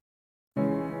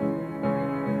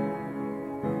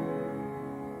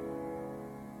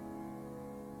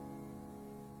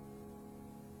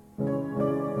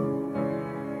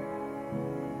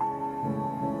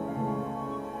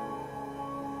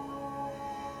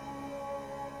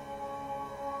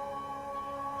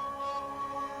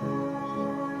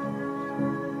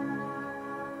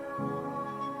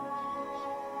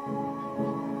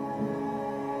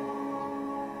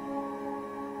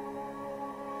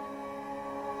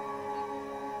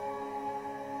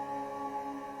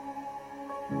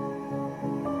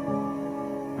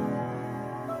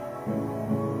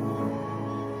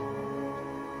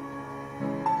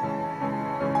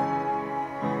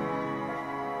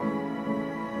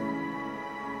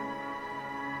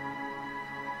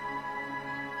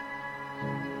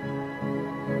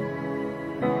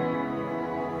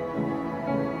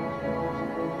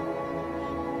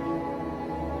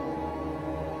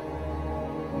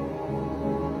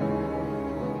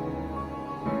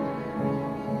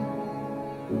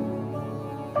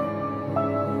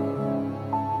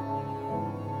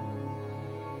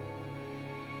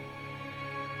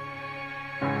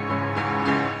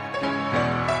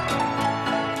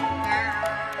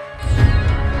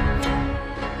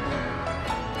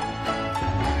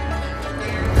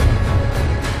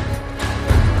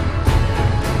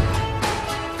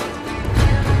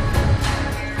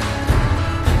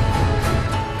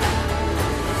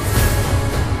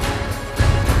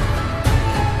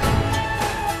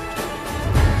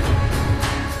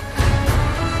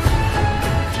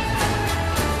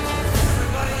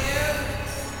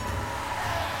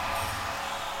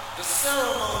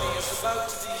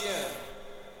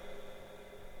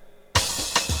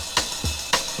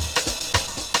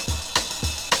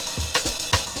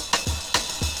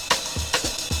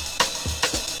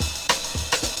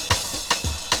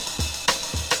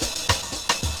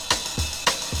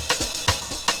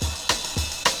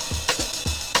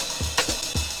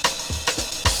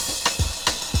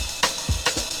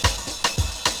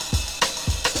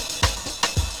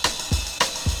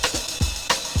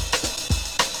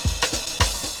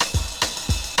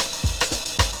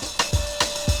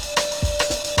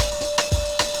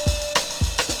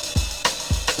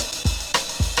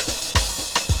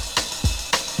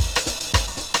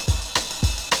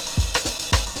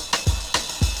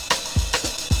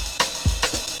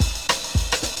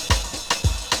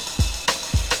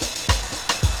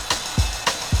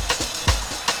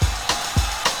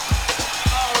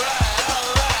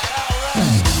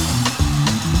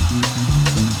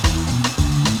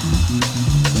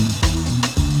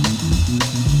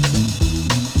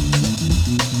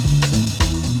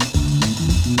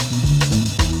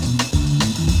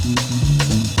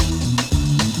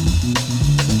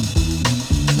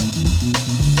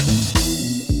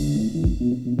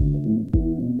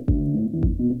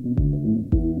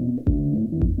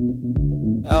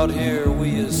Out here we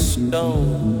is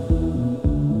stone.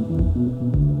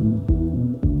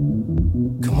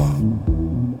 Come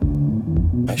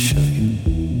on, I show you.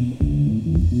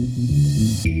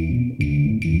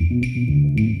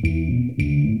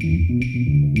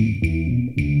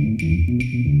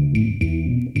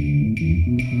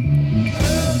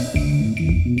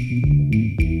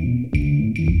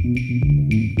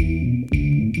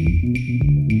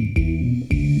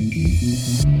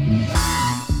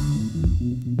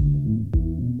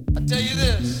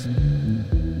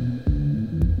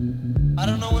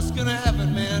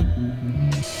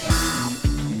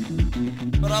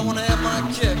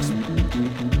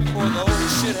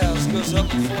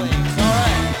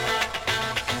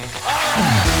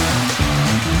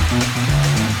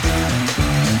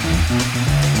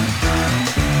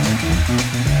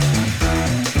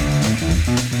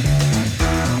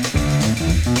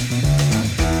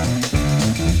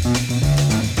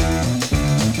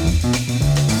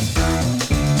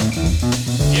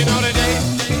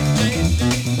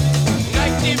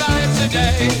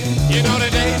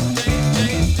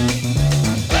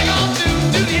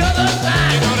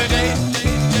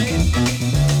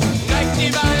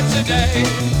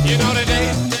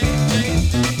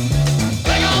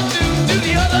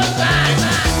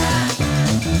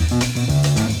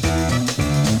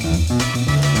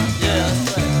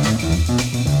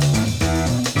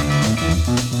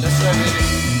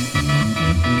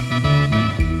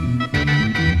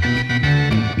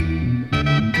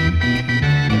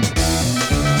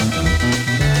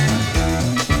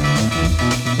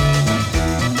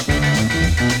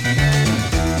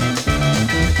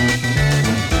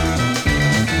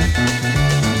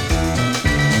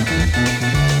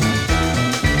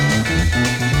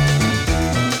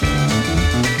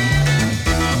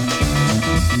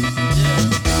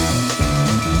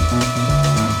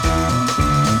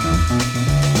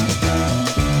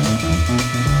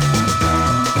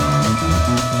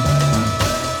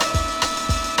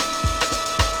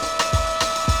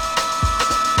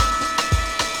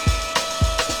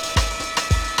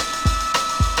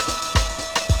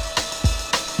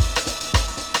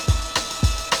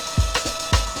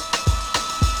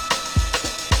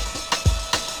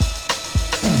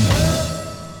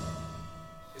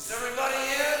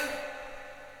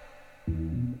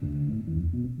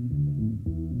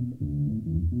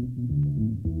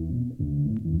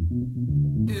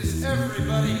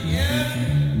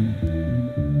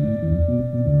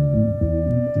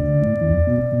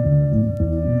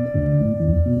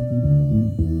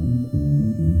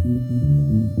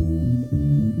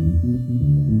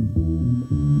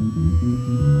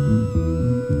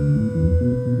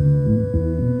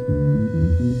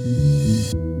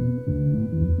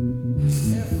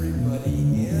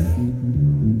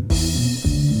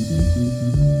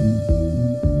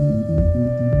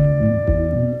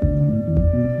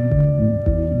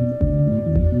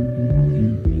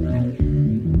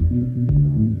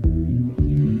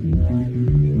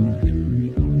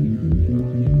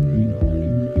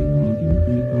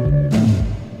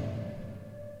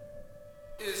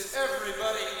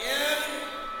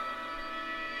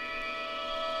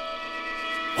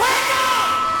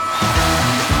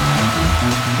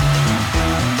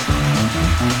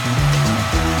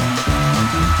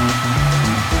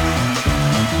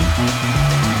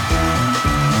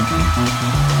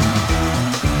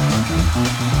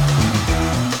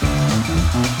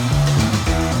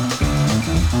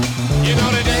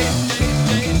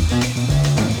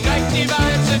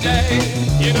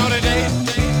 You know today.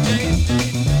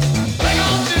 Bring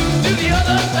on to the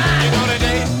other side. You know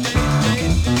today.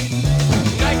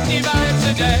 90 vibes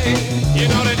a day. You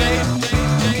know today.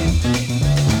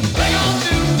 Bring on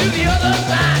to the other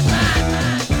side.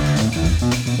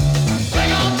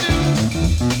 Bring on to.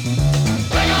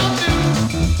 Bring on to.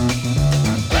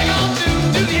 Bring on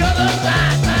to the other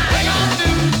side. Bring on to.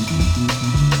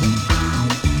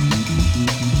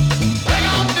 Bring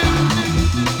on to.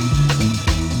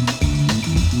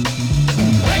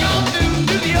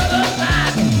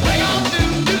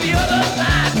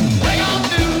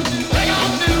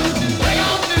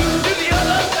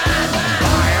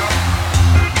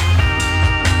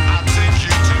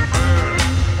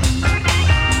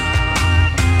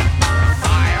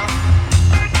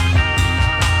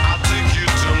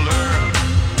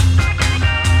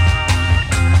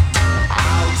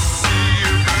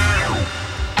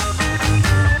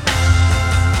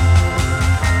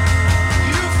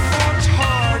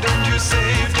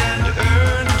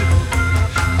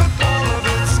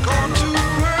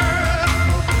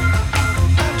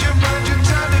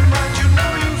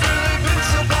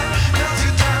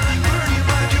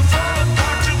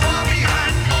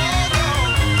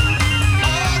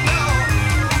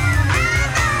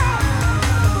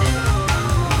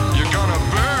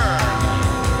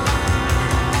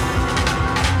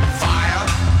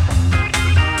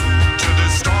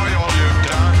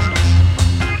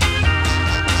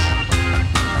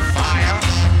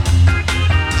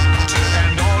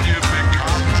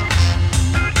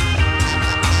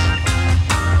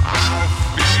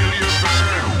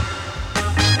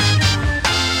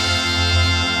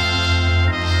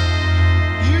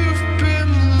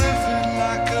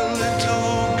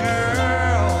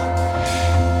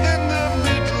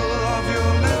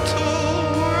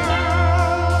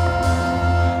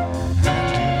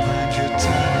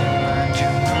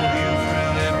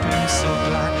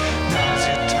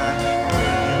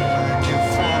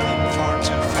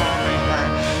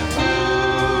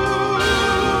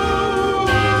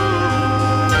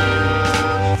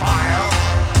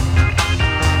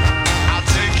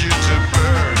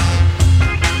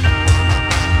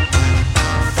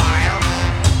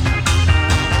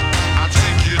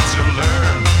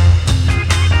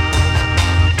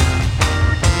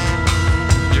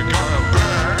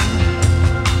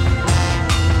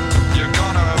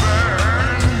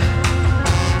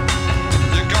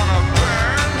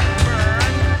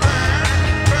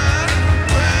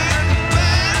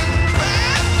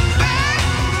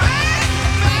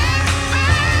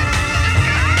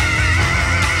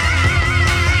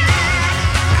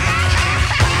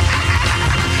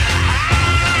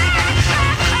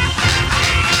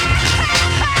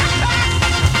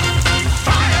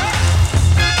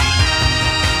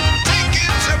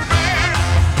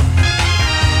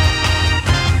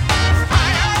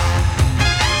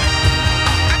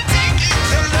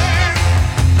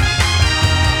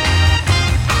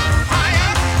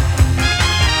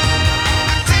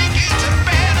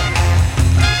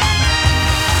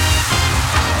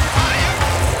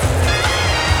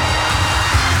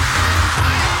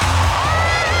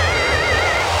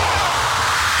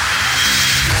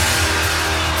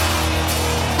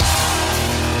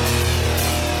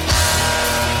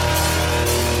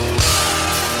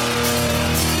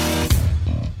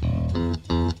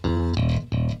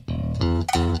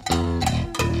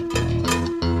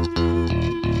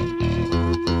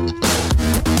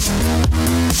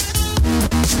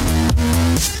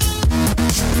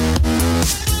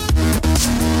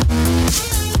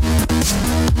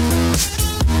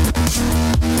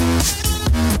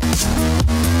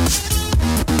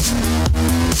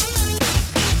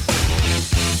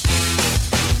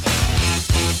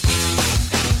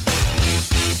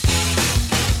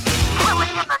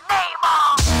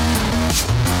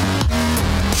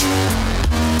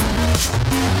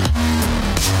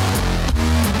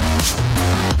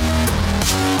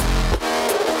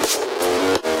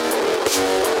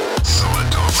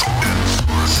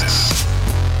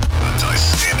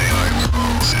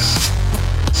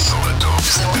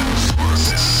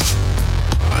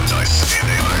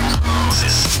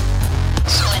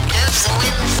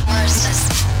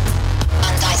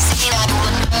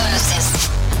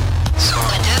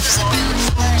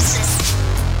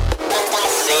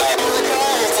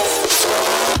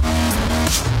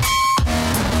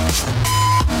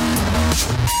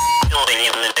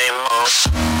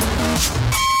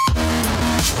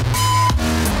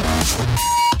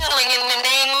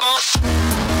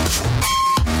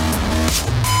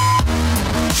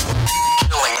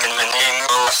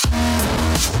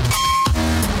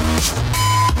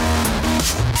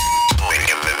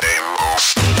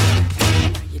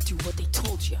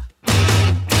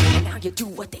 do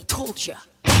what they told you.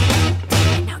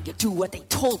 And now you do what they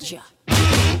told you.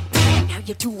 And now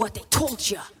you do what they told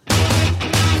you.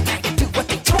 And now you do what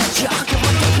they told you. You're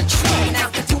under control. And now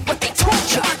you do what they told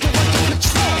you. You're under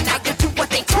control. And now you do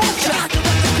what they told you. You're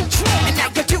under control. And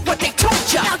now you do what they told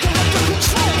you. Now you're under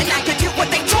control. And now you do what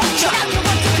they told you. Now you're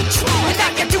under control. And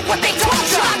now you do what they told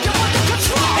you. You're under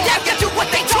control. And now you do what they told you. You're under control. And now you do what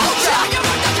they told you.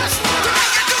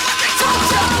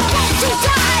 Those who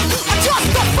died are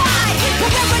justified.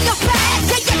 Whatever your past,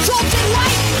 they get chosen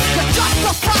right. You're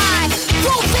justified.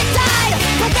 Those that died,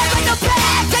 whatever the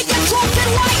past, they get chosen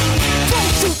right.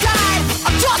 Those who died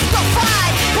are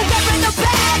justified. Whoever the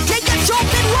bad, they get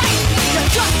chosen right.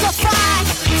 You're justified.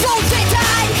 Those that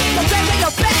died, whoever the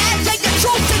bad, they get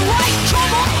chosen right. Come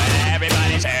on.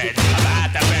 Everybody's heard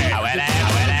about the bird. Everybody's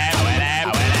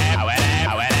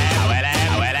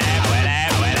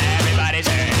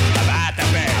heard about the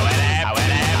bird.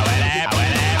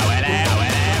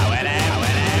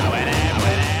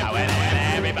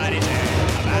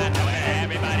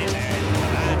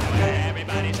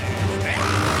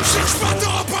 Cherche pas,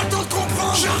 t'auras pas le temps de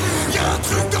comprendre. J'arrive, y'a un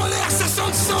truc dans l'air, ça sent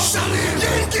le sang. J'arrive,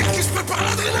 y'a une guerre qui se prépare,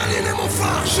 l'adrénaline est mon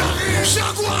phare. J'arrive,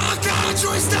 Jaguar, un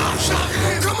cardio et star.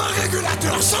 J'arrive, comme un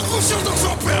régulateur, sans conscience donc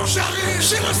sans peur. J'arrive,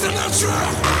 j'ai l'instinct d'un tueur.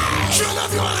 J'suis un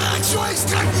avion à réaction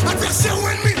extrême. Adversaire ou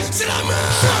ennemi, c'est la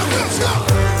même.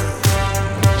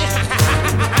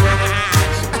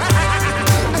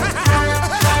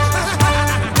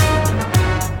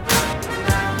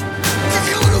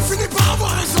 Finit par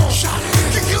avoir raison.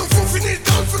 J'arrive, quelqu'un au fond finit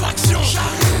dans le feu d'action.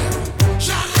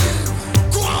 J'arrive,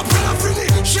 courant après l'infini,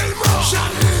 j'ai le mort.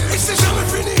 J'arrive, et c'est jamais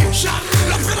fini. J'arrive,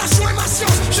 la prédation est ma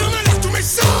science, j'en ai l'air tous mes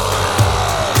sens.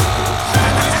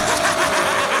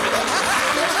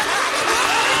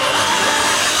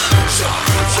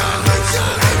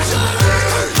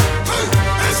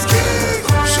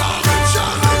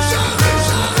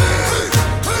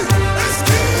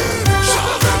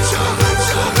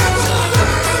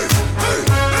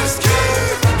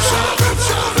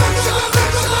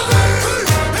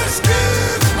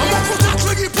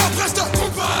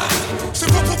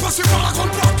 C'est par la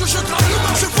grande porte que je gratte le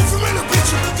marché pour fumer le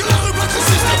bitch. Que la rue batte le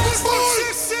système.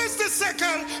 6 de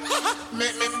second.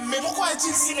 mais pourquoi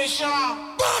est-il si méchant?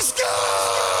 Parce que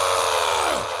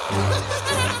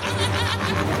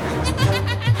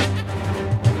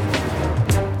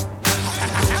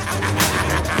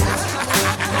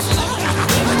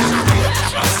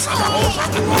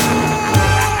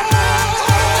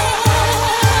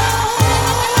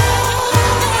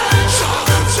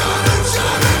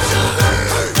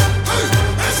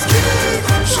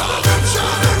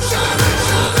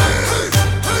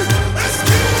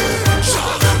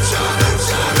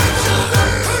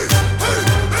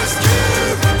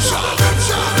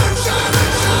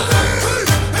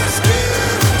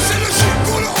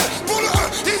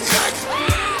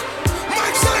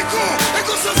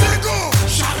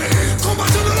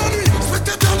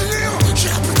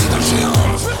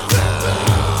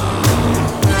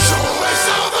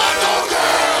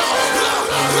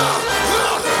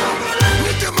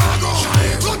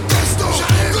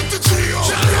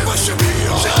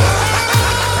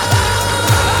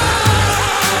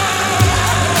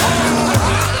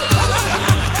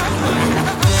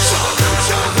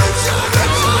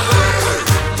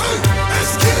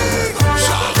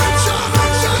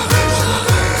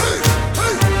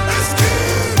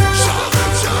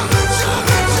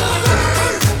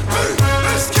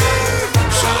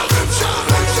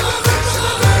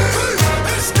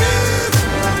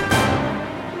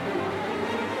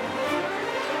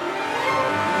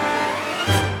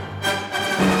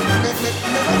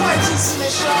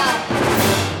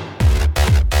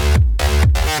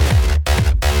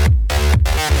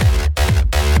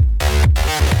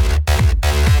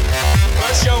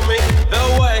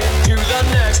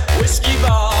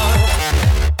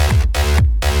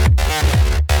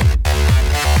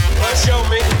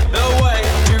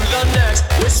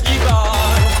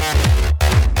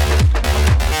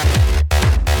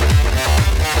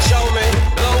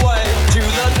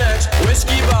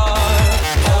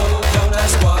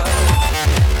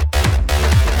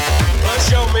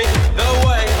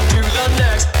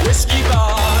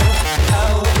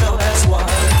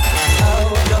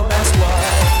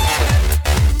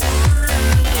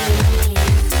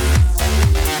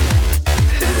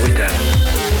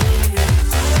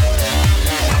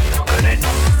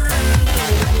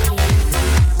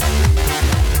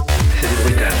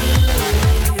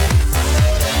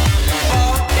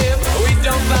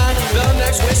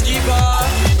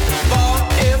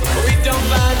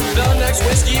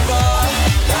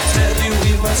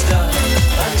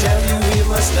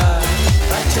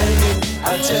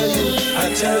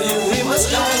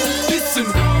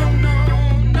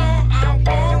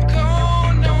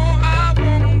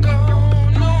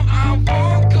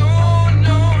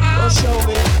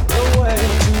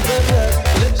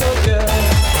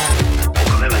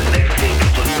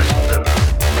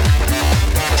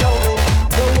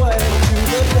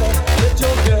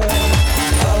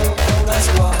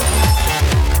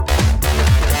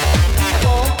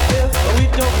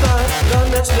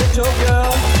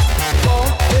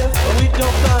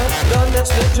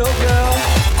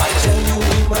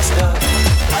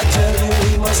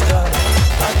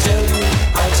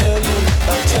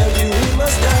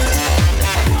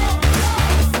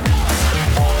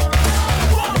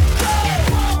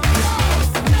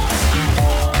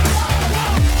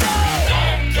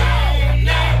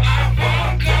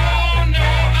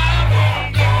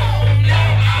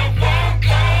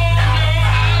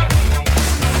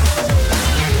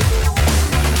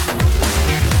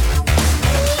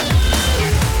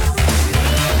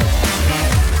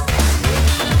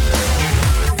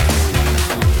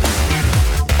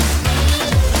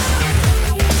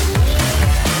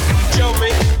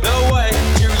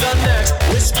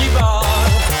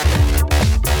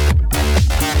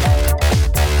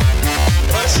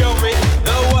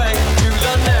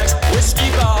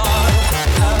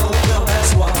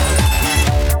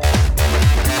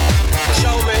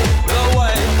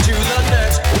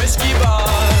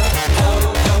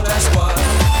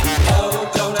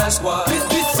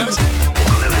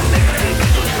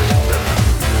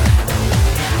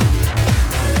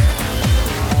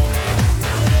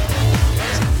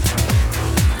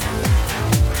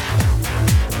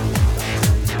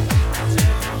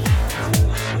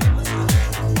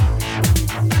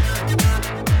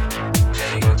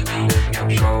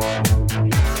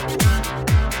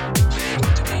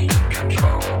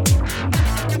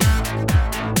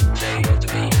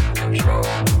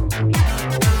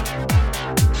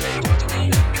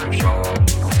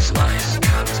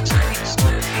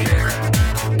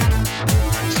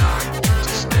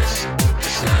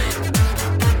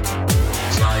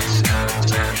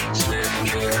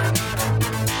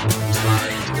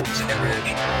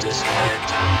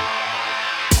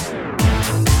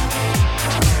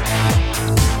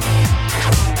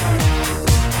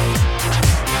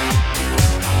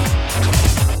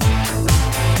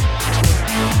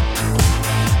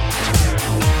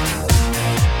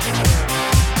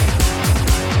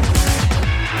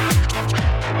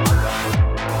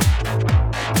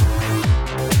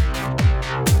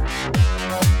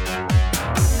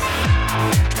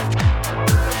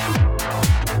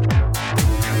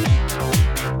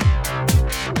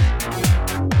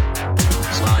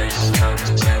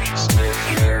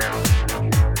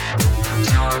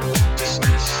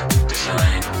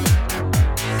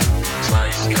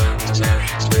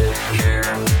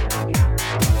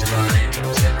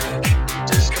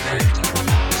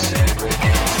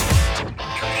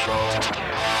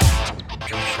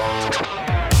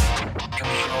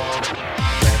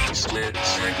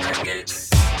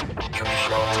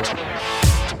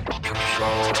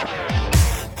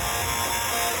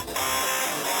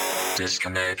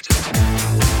Disconnect.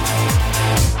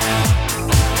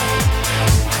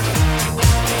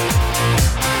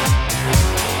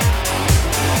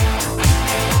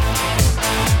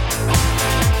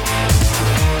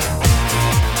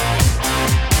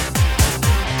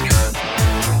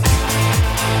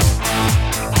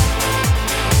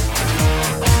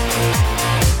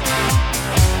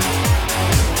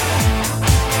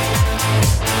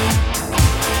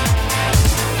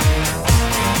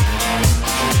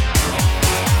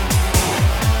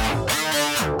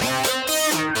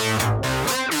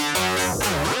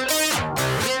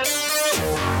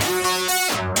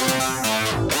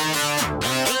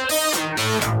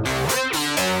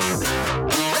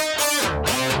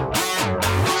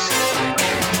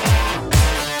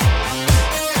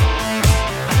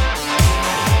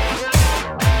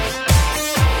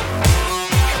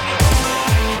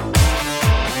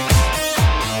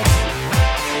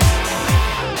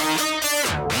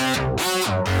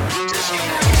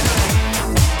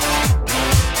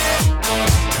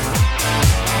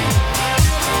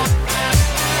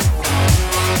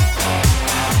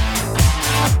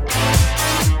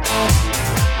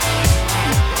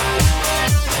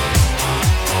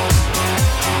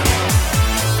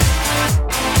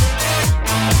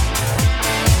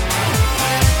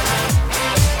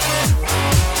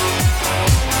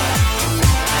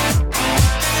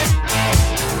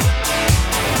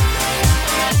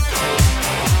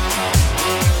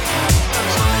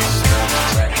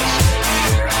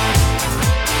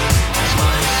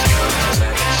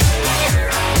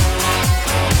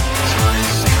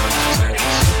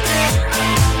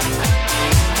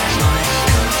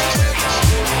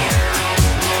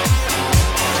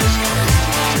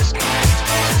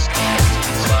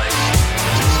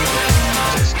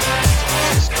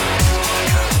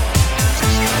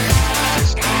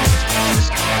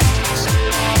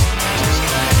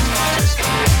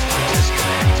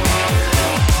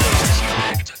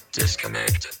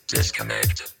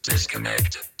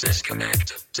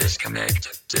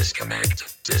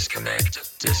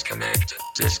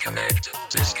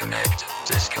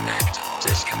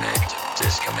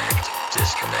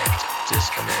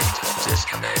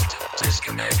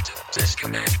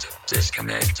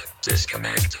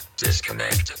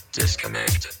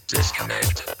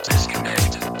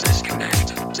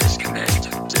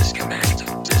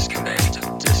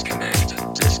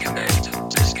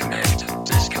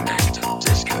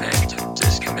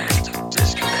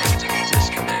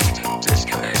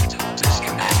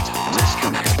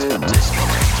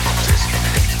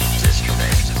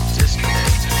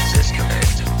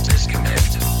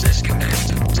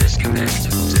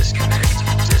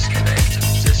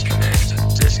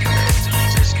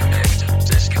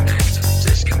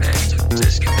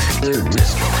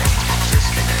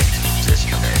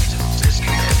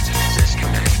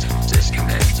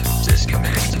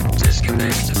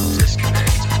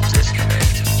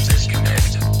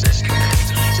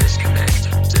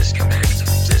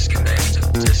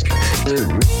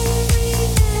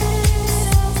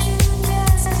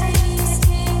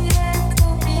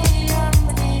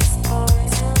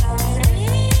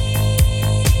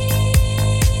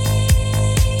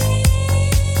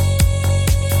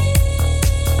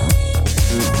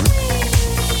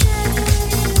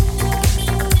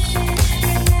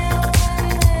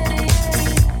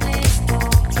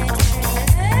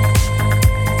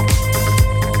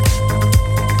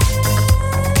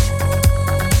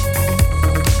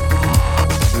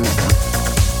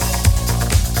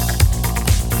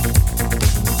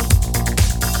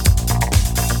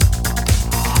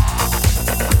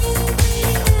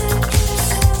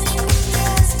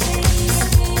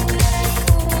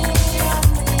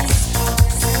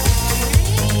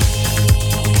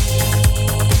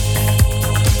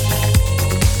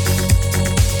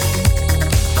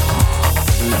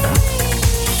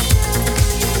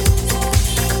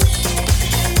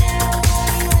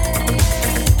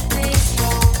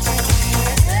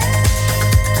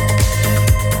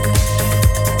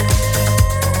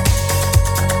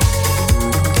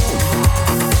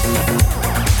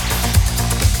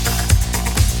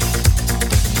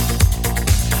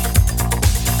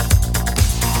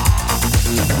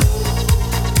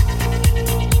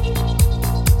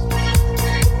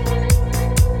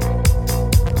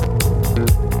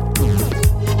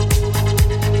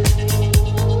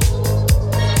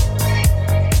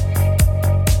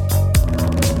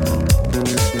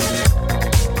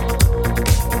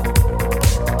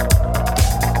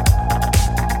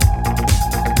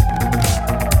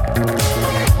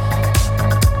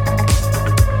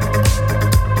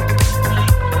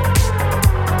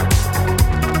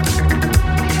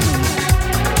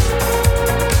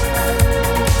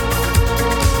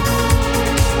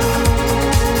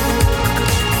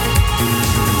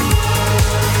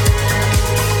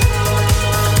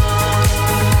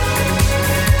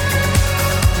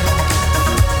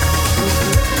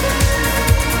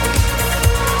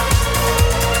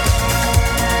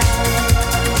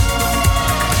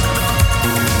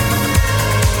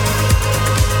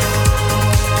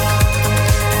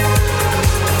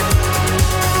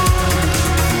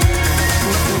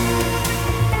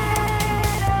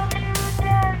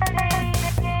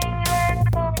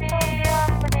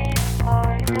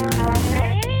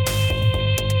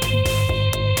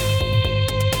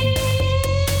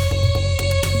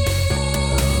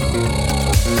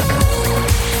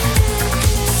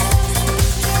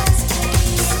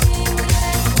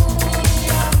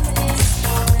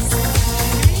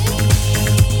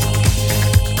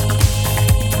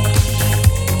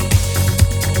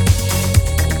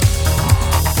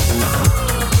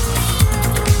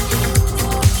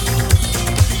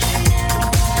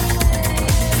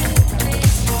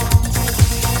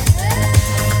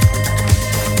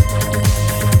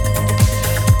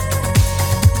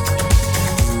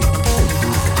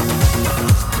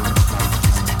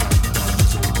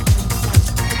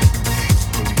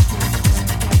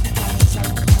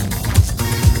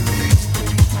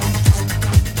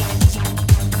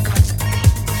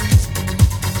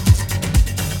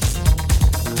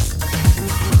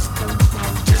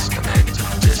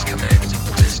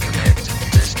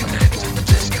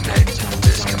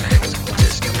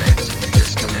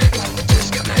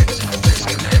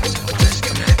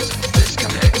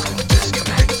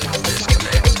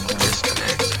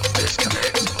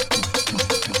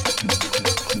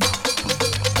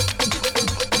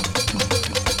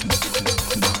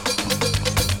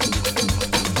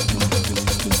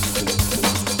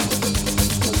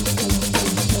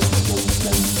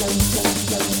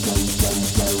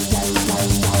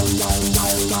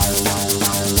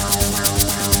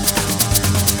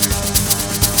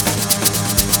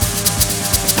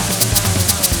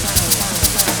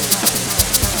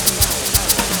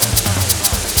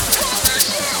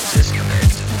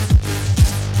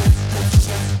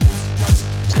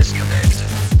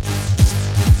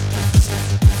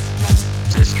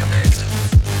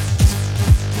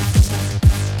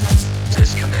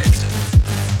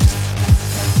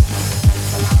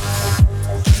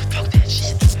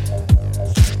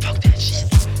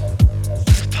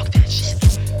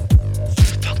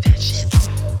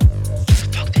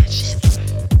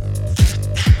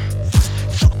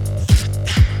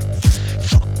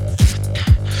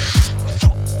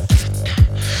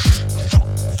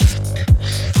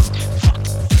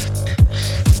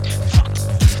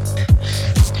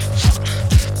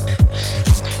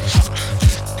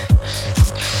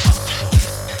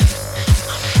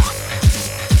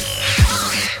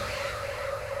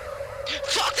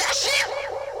 Fuck that shit.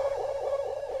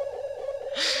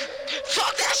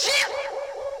 Fuck that shit.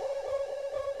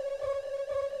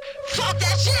 Fuck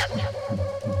that shit.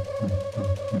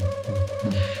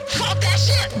 Fuck that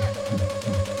shit.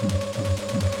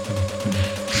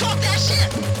 Fuck that shit. Fuck that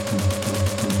shit.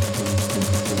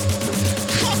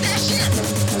 Fuck that shit.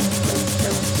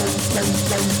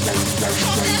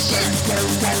 Fuck that shit. Fuck that shit. Fuck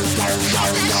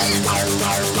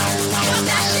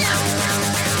that shit.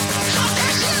 Fuck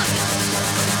that shit.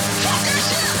 Fuck that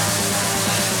shit.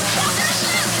 Fuck that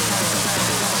shit.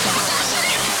 Fuck that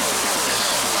shit.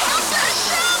 Fuck that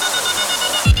shit.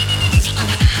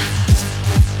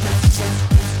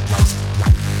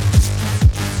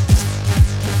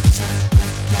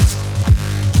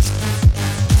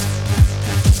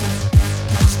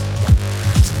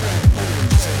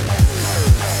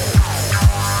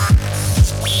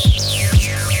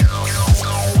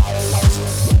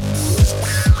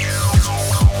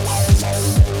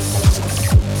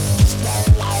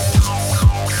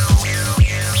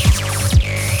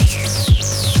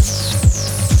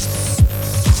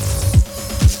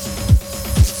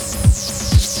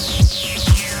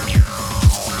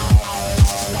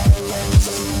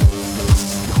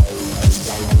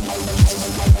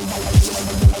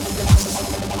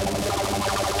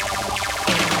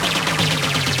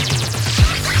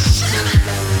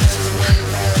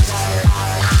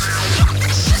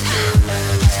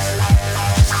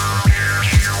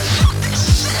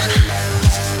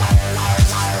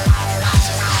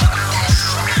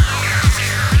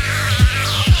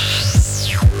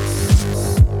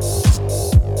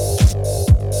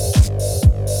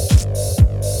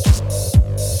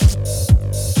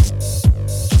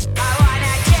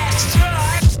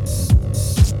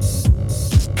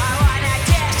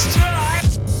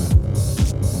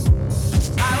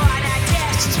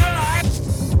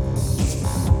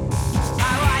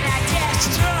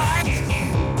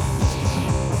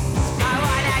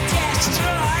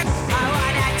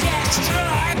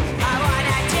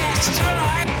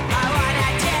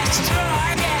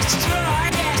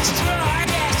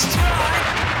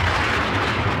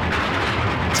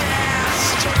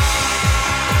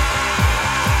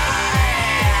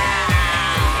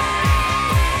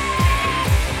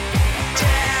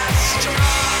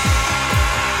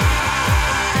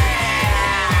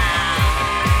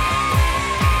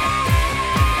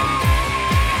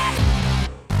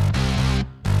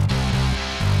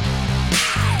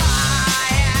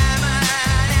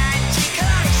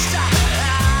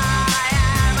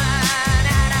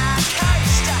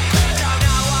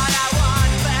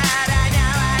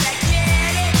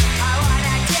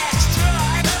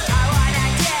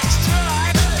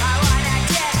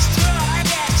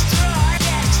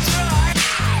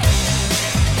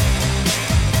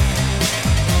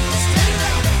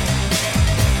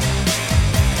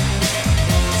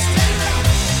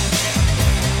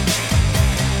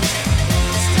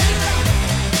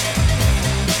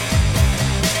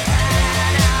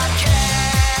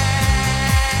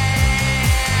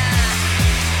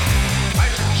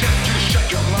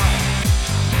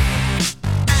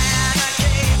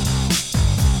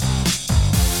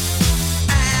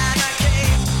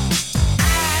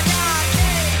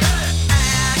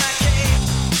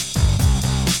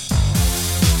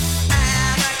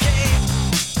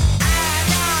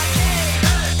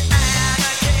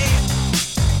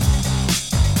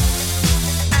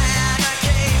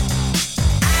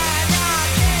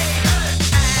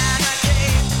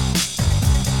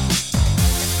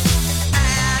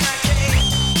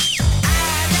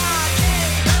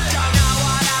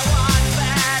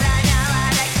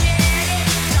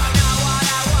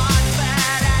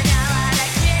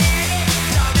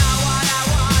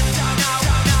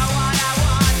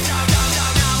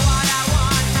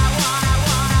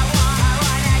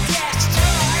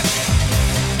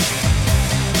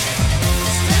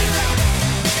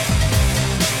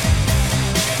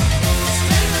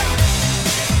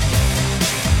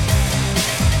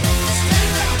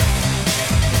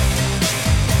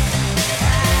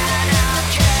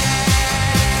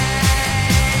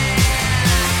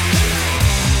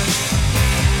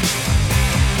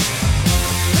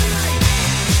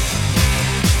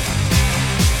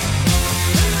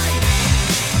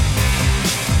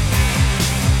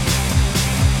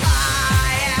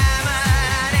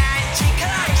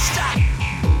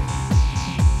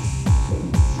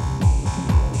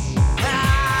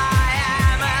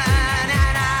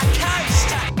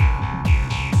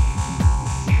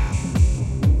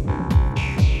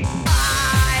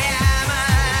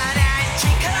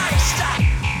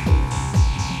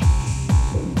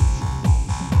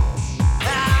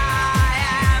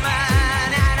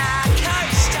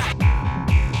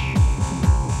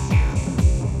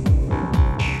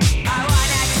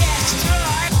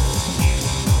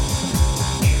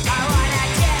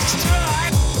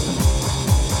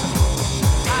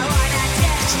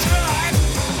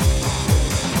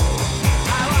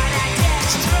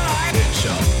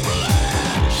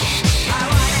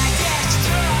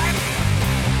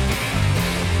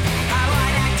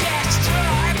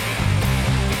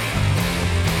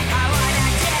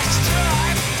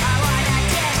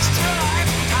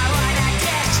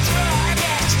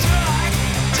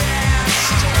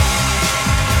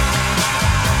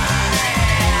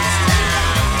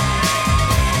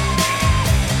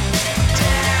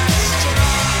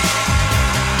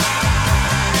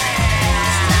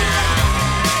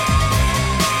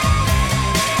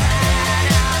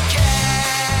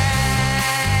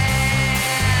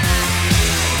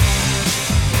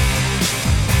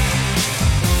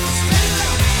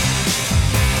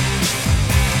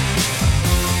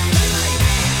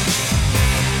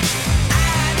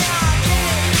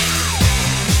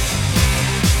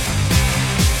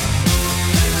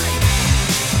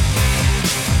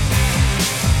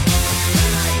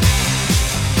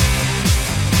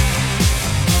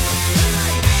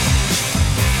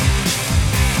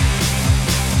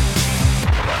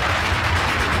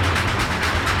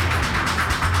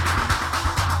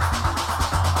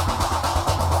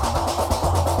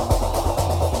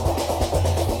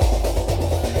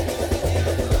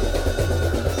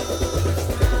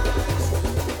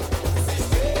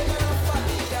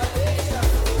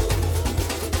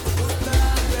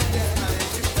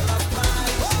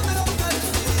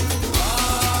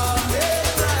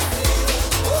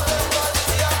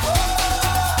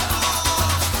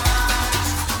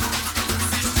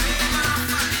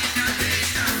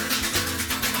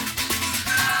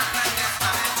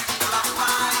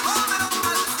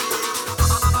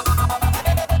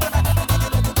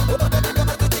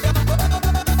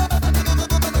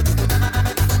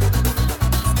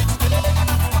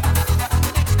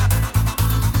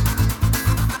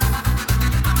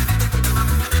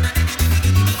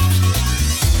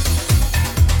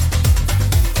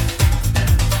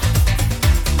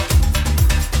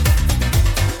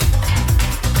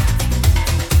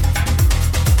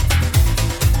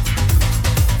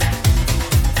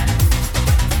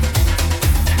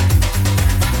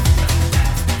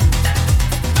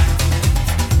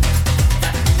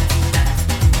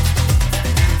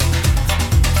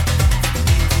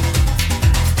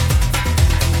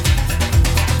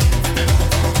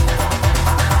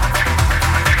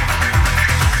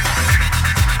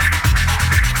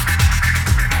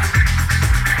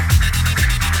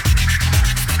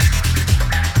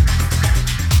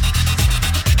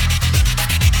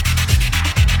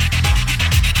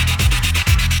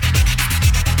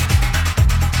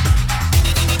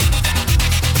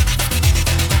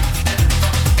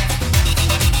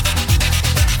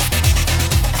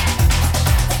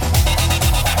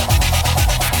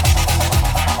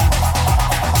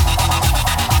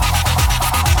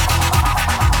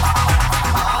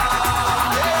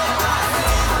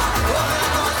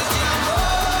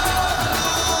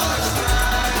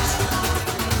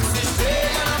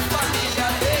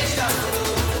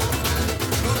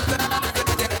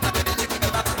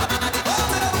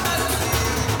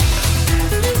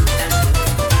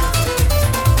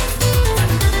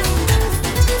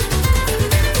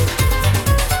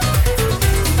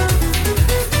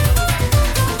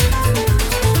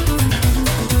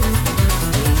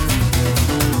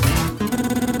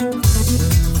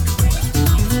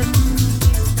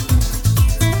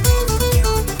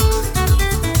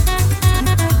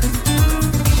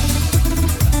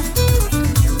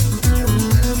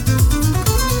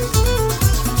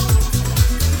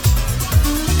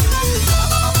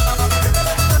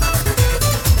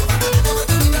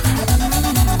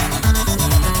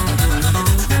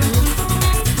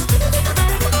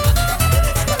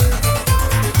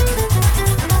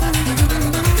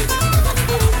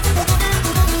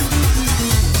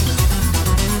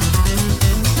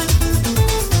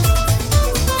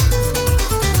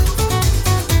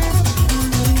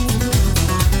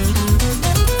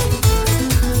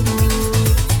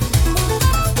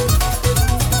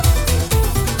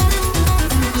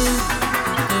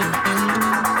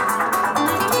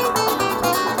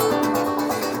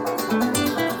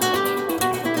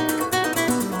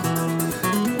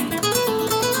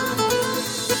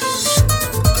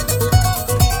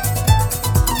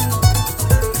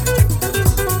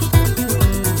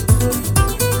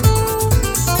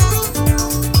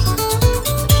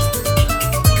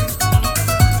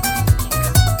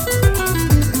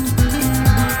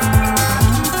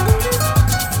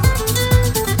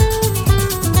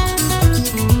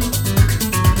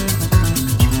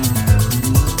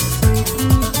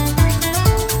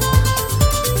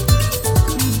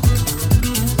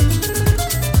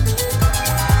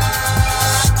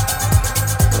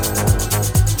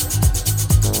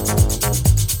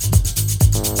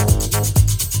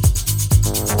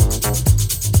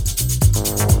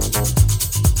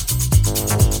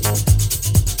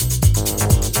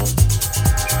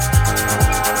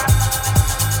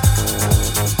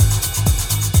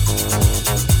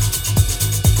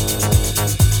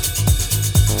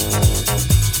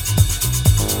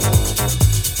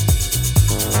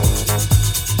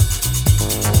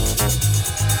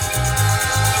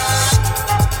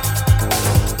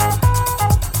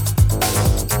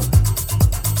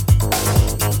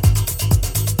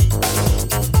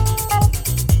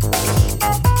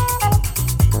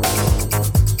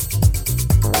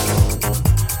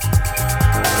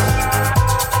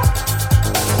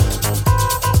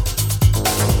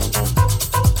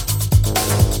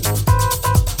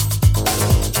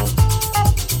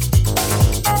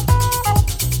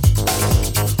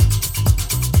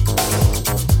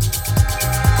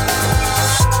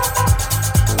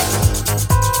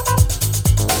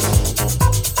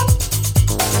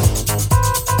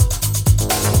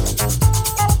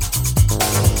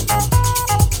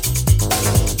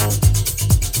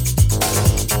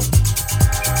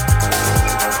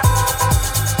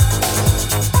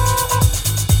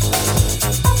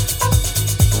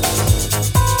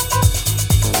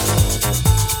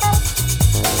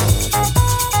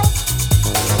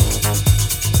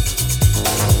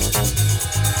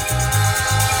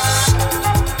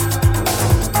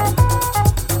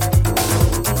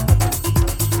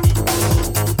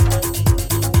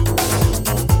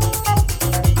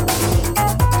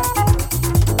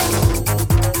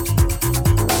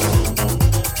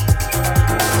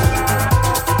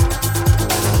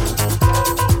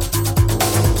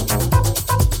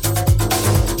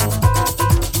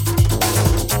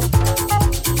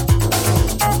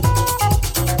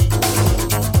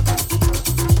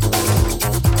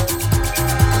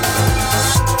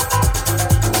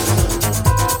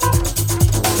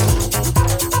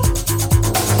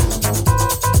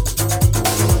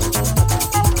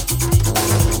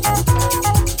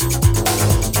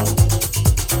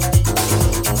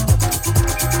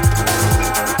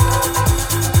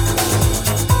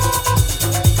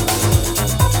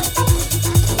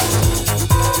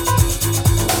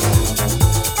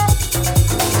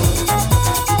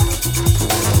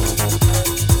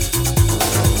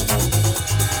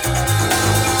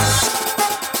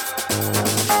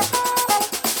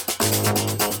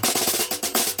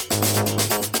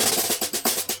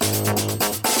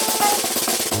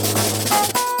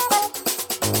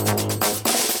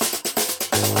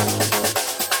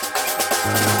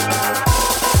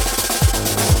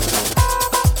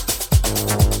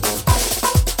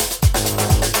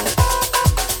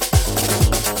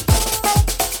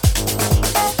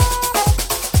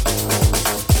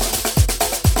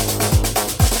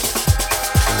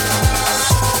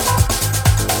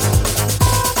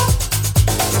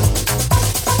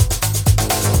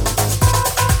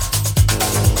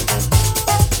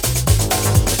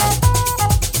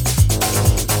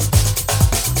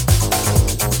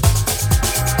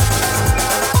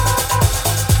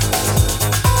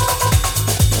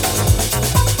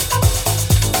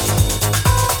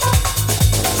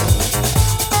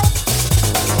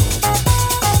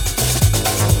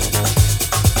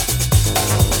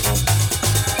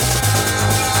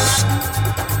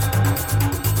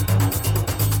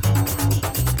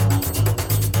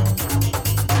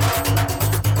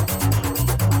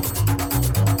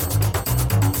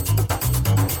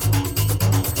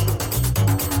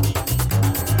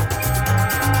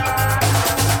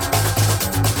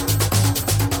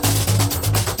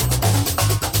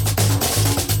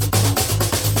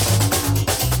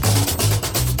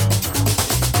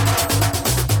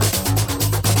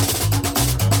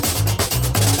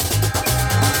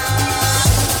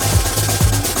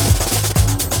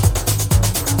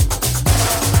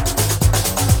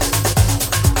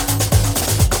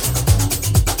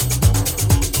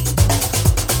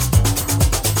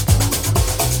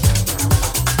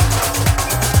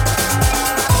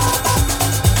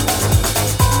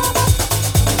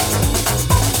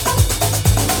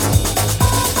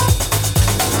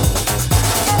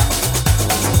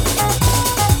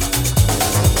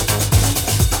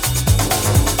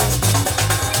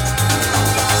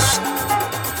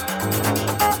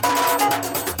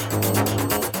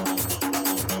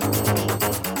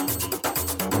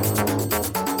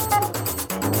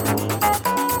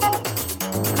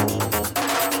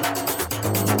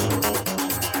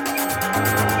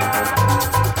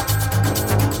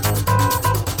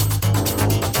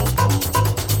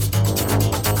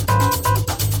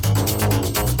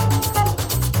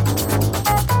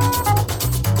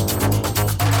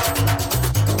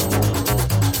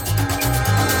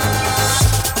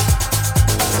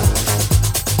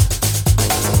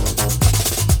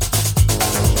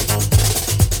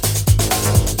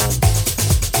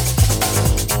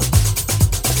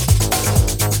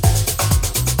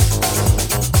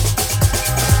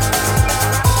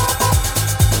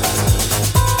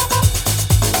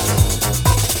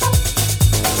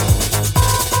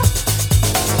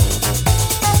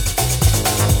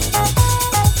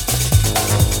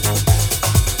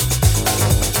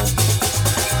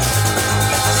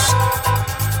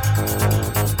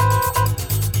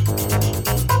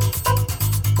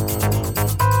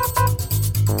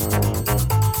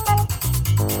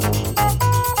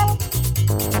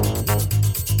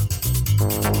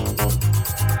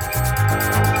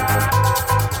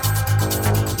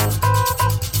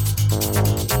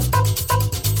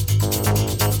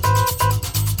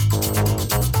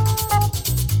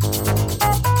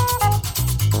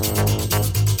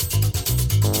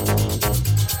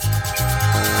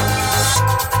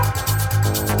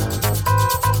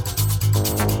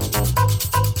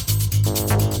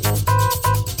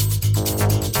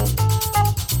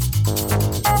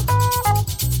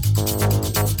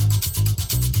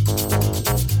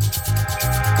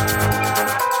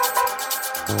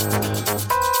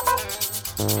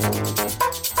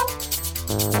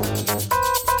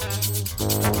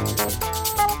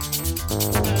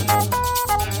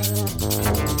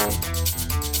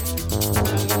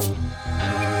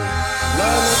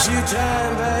 you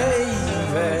time,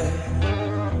 baby.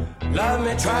 Love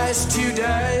me twice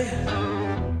today.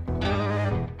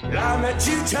 Love me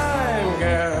two time,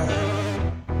 girl.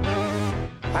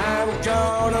 I'm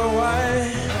gone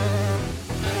away.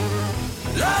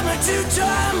 Love me two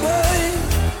time, baby.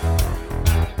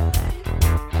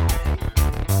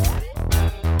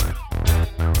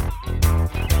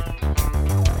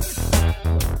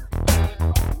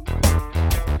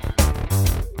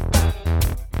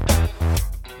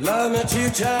 Love me two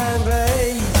time,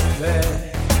 baby.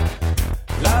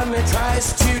 Love me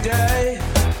twice today.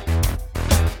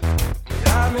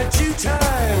 Love me two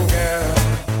time, girl.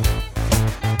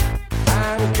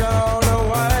 I'm gone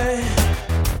away.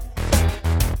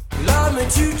 Love me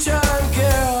two time,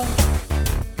 girl.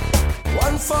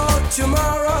 One for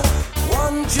tomorrow,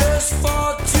 one just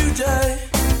for today.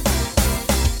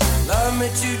 Love me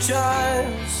two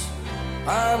times.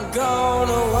 I'm gone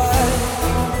away.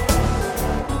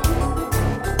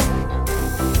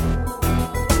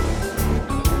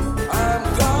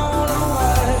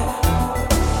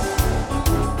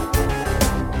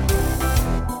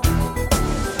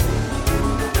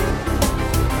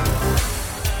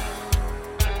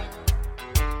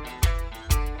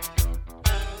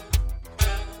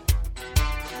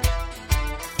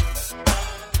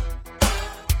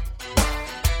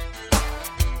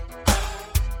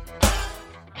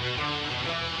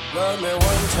 Love me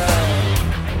one time,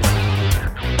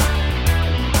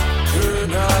 could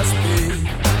not speak.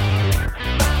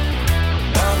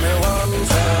 Love me one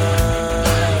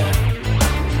time,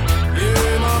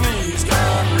 yeah, mommy's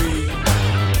got me.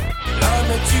 Love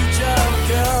me two time,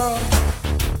 girl.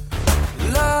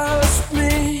 Loves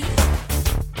me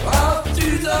all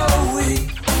through the week.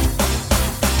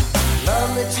 Love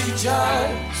me two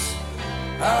times,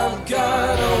 I'm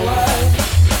gone away.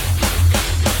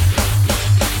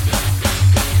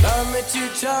 Love me two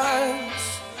times,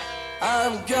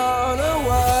 I'm gone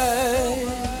away.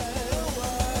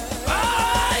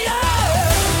 Oh, yeah.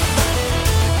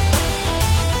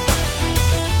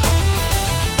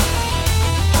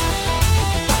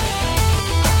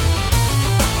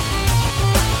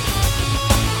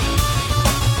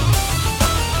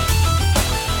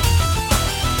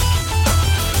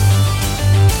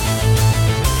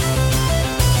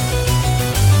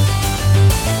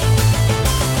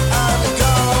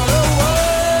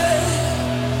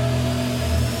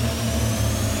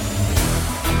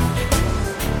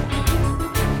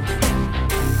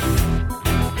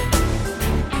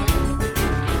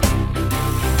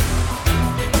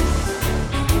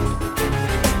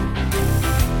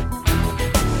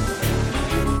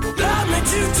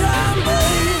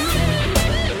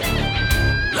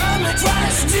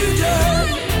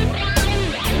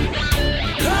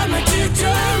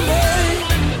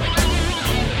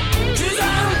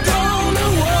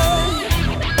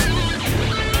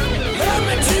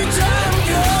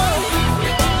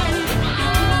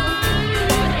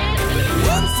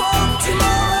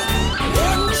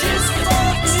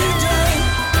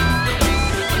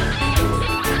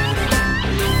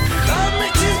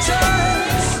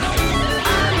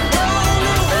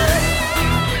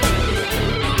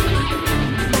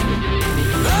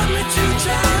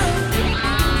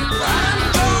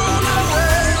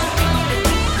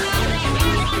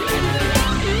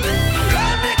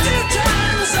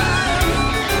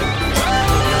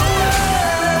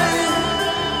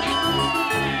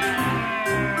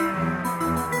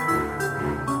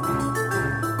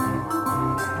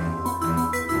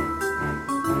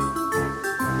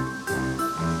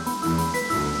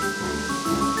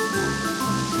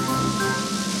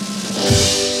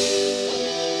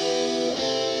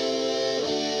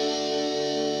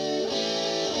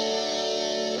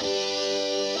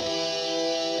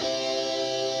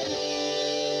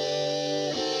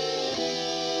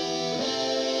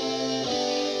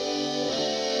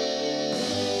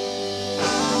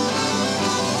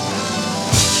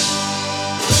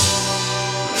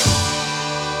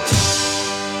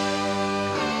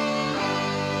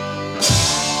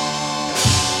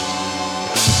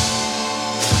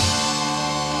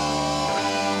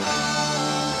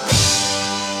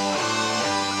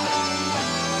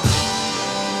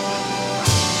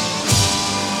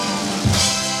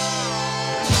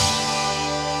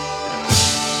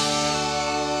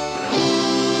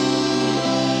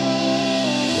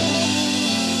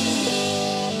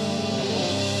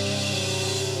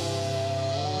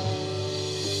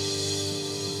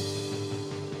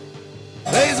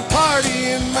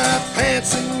 party in my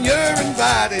pants and you're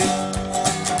invited.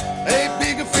 A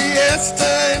big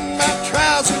fiesta in my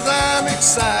trousers, I'm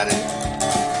excited.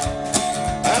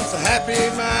 I'm so happy,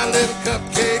 my little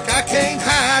cupcake, I can't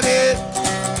hide it.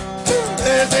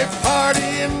 There's a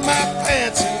party in my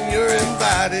pants and you're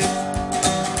invited.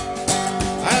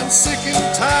 I'm sick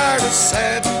and tired of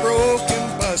sad and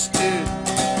broken, busted.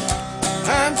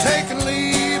 I'm taking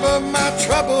leave of my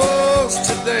troubles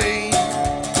today.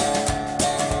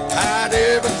 Hide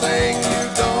everything you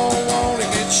don't want to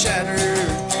get shattered.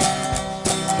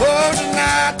 Oh,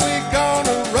 tonight we're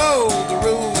gonna roll the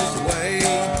rules away.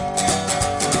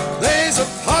 There's a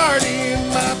party in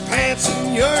my pants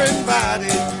and you're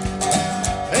invited.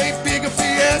 A big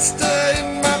fiesta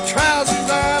in my trousers,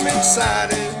 I'm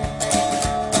excited.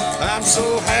 I'm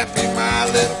so happy, my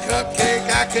little cupcake,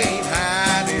 I can't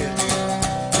hide it.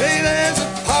 Hey, there's a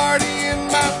party in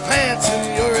my pants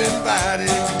and you're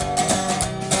invited.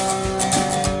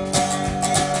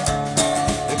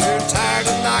 If you're tired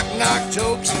of knock-knock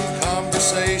jokes and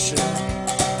conversation,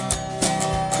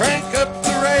 crank up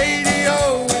the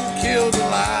radio and kill the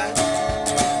light.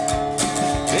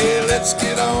 Hey, let's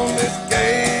get on this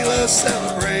gala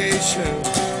celebration.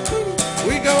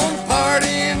 We gon'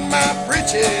 party in my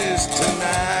britches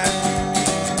tonight.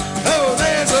 Oh,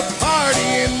 there's a party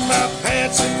in my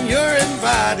pants and you're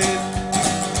invited.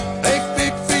 A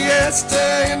big fiesta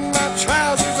in my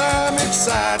trousers, I'm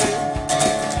excited.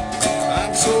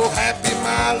 I'm so happy,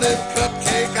 my little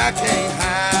cupcake, I can't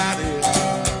hide it.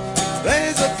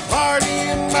 There's a party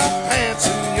in my pants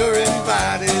and you're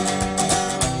invited.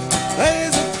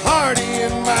 There's a party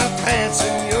in my pants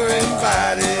and you're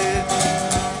invited.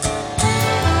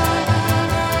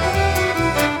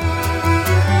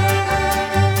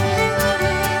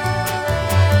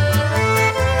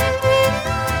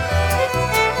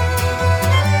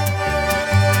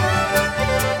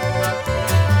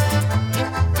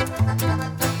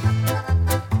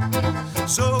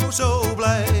 Zo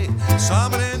blij,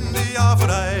 samen in die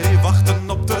averij, wachten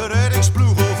op de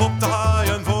reddingsploeg of op de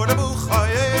haaien voor de boeg.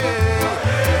 Haaien,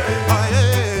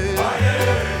 haaien,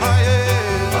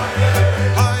 haaien,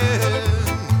 haaien.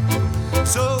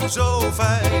 Zo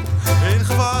fijn, in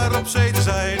gevaar op zee te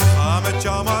zijn. Ga met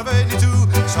jou maar weet niet toe,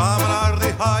 samen naar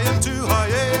die haaien toe.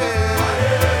 Haaien,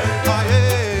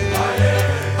 haaien,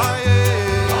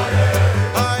 haaien,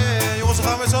 haaien. Jongens, we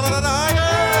gaan met z'n allen naar de haaien.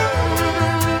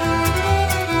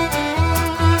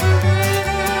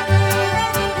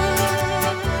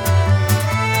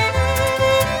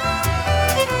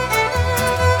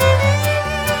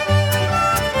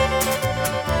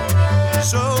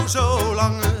 Zo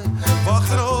lang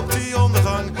wachten op die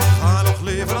ondergang. Ga nog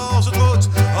leven als het moet,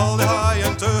 al die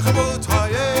haaien tegemoet.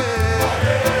 Haaien,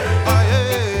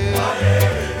 haaien,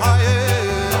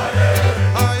 haaien,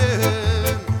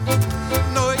 haaien.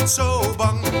 Nooit zo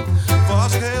bang,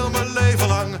 was ik heel mijn leven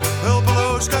lang.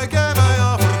 Hulpeloos kijk jij mij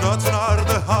af, voordat we naar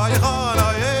de haaien gaan.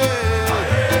 Haaien,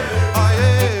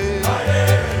 haaien,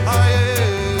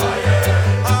 haaien,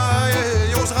 haaien.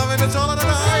 Jongens, dan gaan we met z'n allen naar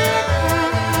de haaien.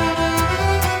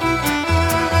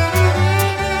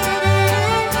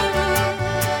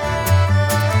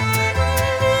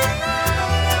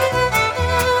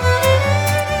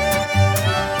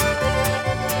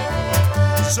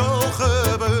 Zo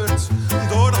gebeurt,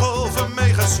 door de golven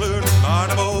meegesleurd naar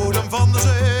de bodem van de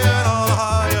zee en alle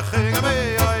haaien gingen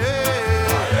mee. Haaien,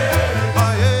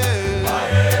 haaien,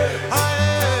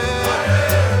 haaien,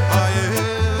 haaien.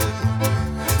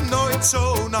 Nooit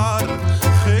zo naar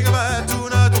gingen wij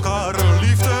toen uit elkaar.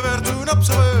 Liefde werd toen op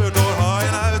z'n beurt door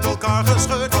haaien uit elkaar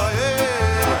gescheurd. Haaien,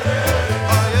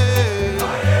 haaien,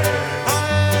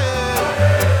 haaien,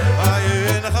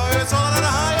 haaien. Dan gaan we met z'n allen naar de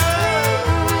haaien.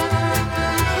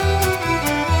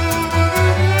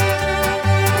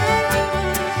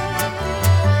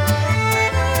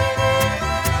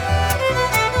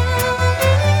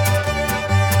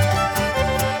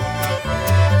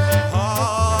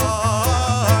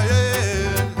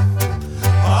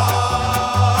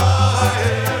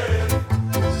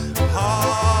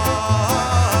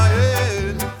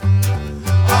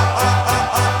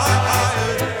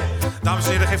 Dames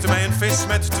en heren, geeft u mij een vis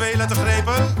met 2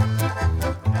 lettergrepen.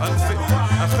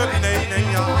 Een guppy, nee,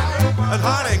 ja. Een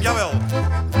haring, jawel.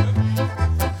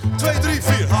 2, 3,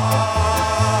 4.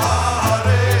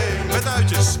 Haring. Met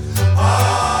uitjes.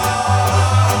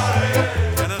 Haring.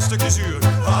 En een stukje zuur.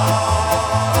 Haring.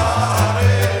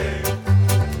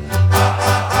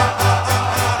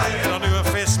 En dan nu een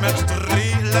vis met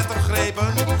 3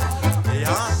 lettergrepen.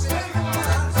 Ja.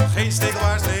 Geen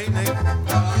stekelwaars, nee.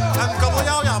 En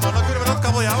kabeljauw, ja man, dan kunnen we dat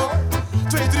kabeljauw.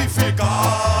 2, 3, 4, kabeljauw.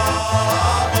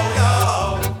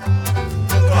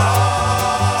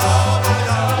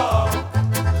 Kabeljauw.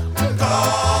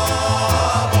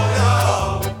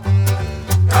 Kabeljauw.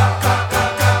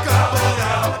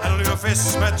 Kabeljauw. En dan nu een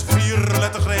vis met 4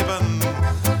 lettergrepen.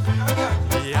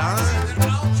 Ja,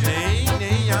 nee.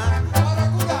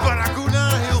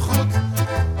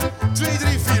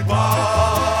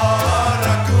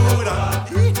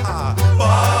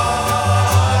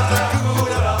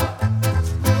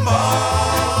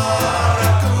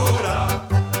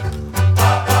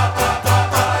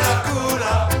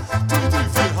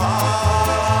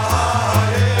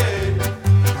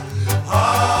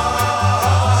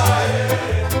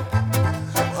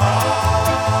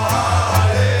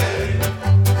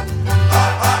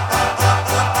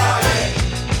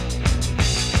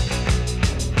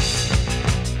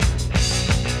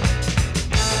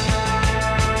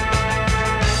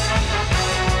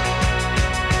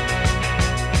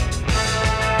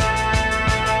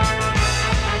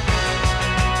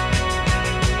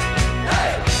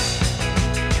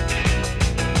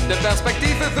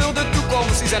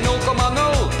 zijn 0,0.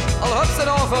 Al heb ze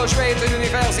dan veel zweet een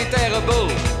universitaire bul.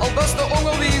 Al best de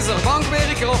onderwijzer,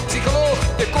 bankwerker of psycholoog.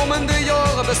 De komende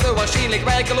jaren best u waarschijnlijk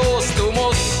werkeloos. Du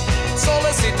moest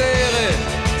solliciteren.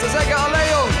 Ze zeggen alleen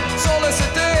jong,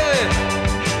 solliciteren.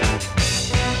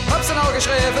 Heb ze nou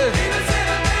geschreven?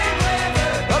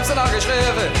 Heb ze nou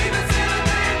geschreven?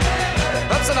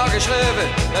 Heb ze nou geschreven?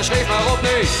 Ja, schreef maar op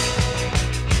nu.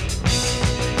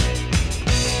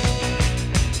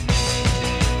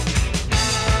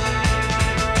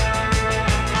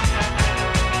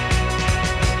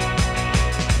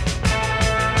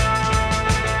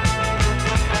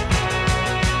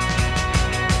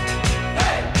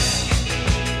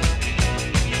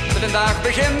 De dag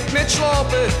begint met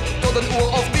slapen, tot een uur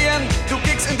of 10. Doe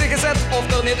kiks in de gezet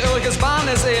of er niet ergens baan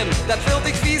is in. Dat vult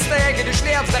ik vies tegen, du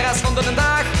slaapt de rest van de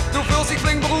dag. Du voelt zich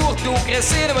flink beroerd, du krijgt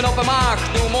zenuwen op de maag.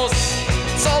 Du moest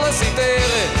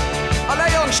solliciteren,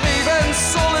 alleen jong schrijven,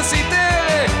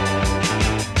 solliciteren.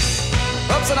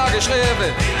 Heb ze nou geschreven?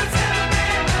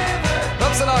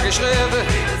 Heb ze nou geschreven?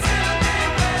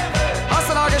 Hast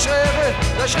ze nou geschreven?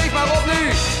 Dan schrijf maar op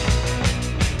nu.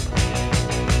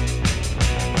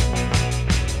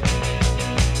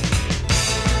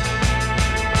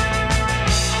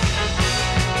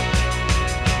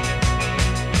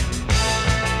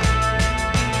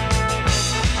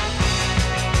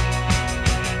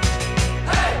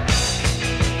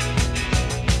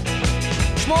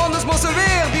 Morgens moest ze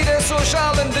weer bij de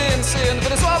sociale dienst zijn. Voor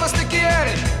de zwaarste keer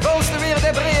posten weer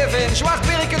de brief in. Zwart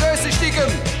werken dus de stiekem,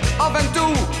 af en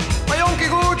toe. Maar jonkie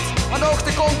goed, maar ook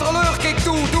de controleur kijkt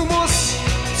toe. Du moest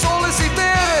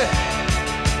solliciteren.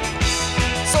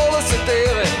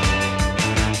 Solliciteren.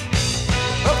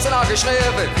 Heb ze nou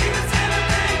geschreven?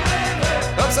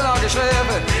 Heb ze nou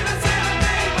geschreven?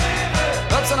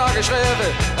 Heb ze nou geschreven?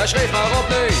 Hij schreef maar op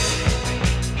nu.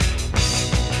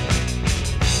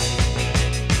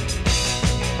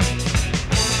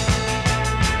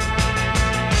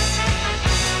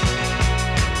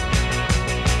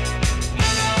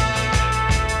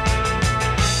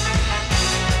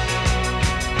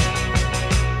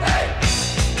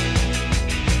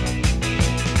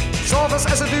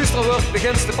 Als het duister wordt,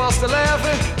 begint ze pas te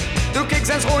leven. Doe kiks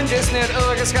en rondjes, niet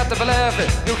ergens gaat te beleven.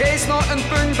 Doe geest naar een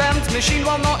punkband, misschien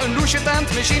wel naar een loesje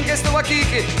tent. Misschien geest er wat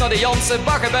kijken naar de Janse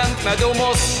baggenband. Maar du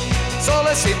moest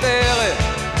solliciteren.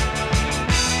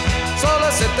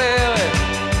 Solliciteren.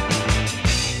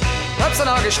 Heb ze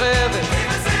nou geschreven?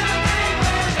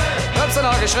 Heb ze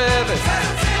nou geschreven?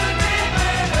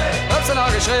 Heb ze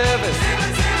nou geschreven?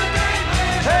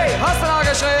 Hey, hast du nou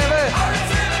geschreven?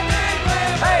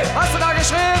 Hey, hast du nou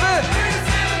geschreven?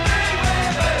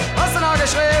 Hast du nou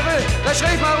geschreven? Dan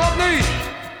schreef maar op nu.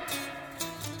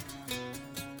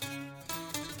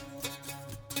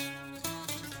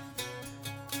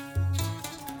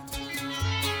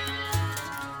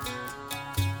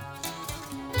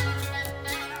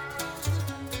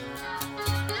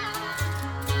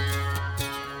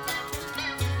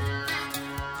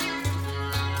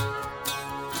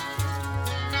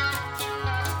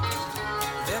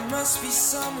 Must be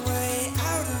some way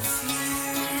out of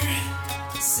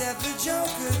here, said the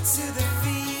joker to the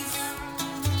thief.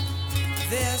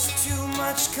 There's too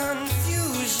much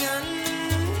confusion,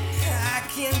 I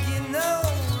can't get no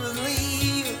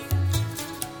relief.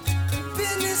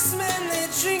 Businessmen, they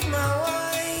drink my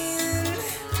wine,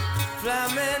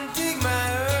 fly men do